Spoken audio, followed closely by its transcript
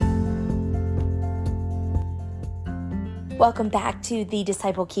Welcome back to the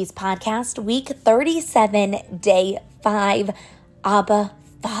Disciple Keys podcast, week 37, day 5, Abba,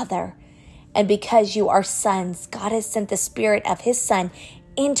 Father. And because you are sons, God has sent the Spirit of His Son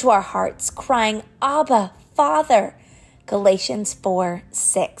into our hearts, crying, Abba, Father. Galatians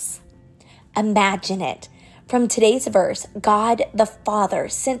 4:6. Imagine it. From today's verse, God the Father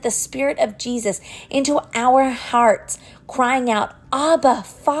sent the Spirit of Jesus into our hearts, crying out, Abba,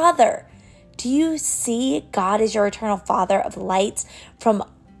 Father. Do you see God as your eternal Father of lights, from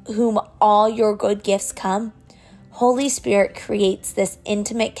whom all your good gifts come? Holy Spirit creates this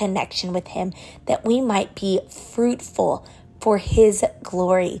intimate connection with Him that we might be fruitful for His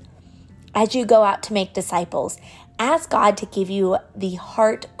glory. As you go out to make disciples, ask God to give you the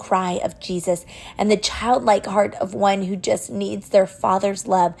heart cry of Jesus and the childlike heart of one who just needs their Father's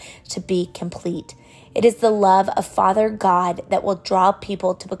love to be complete. It is the love of Father God that will draw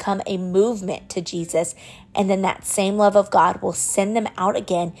people to become a movement to Jesus, and then that same love of God will send them out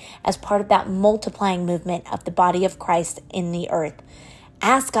again as part of that multiplying movement of the body of Christ in the earth.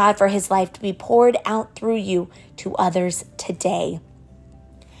 Ask God for His life to be poured out through you to others today.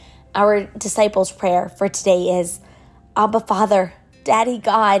 Our disciples' prayer for today is, Abba Father, Daddy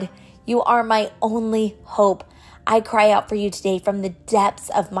God, you are my only hope. I cry out for you today from the depths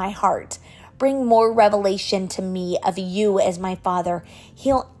of my heart. Bring more revelation to me of you as my Father.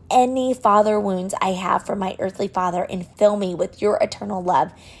 Heal any father wounds I have for my earthly father and fill me with your eternal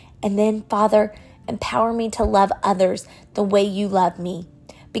love. And then, Father, empower me to love others the way you love me.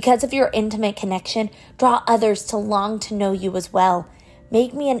 Because of your intimate connection, draw others to long to know you as well.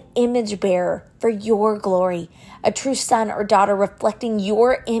 Make me an image bearer for your glory, a true son or daughter reflecting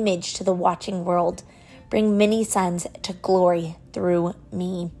your image to the watching world. Bring many sons to glory through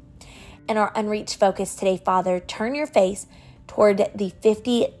me. In our unreached focus today, Father, turn your face toward the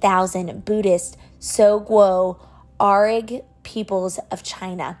 50,000 Buddhist Sogguo Arig peoples of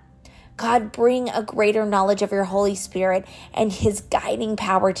China. God, bring a greater knowledge of your Holy Spirit and His guiding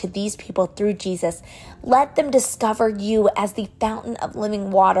power to these people through Jesus. Let them discover you as the fountain of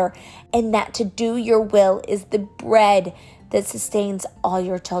living water, and that to do your will is the bread that sustains all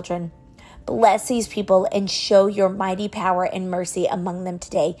your children. Bless these people and show your mighty power and mercy among them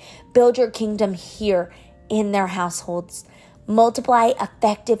today. Build your kingdom here in their households. Multiply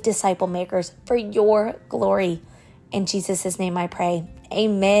effective disciple makers for your glory. In Jesus' name I pray.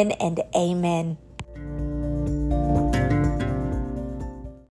 Amen and amen.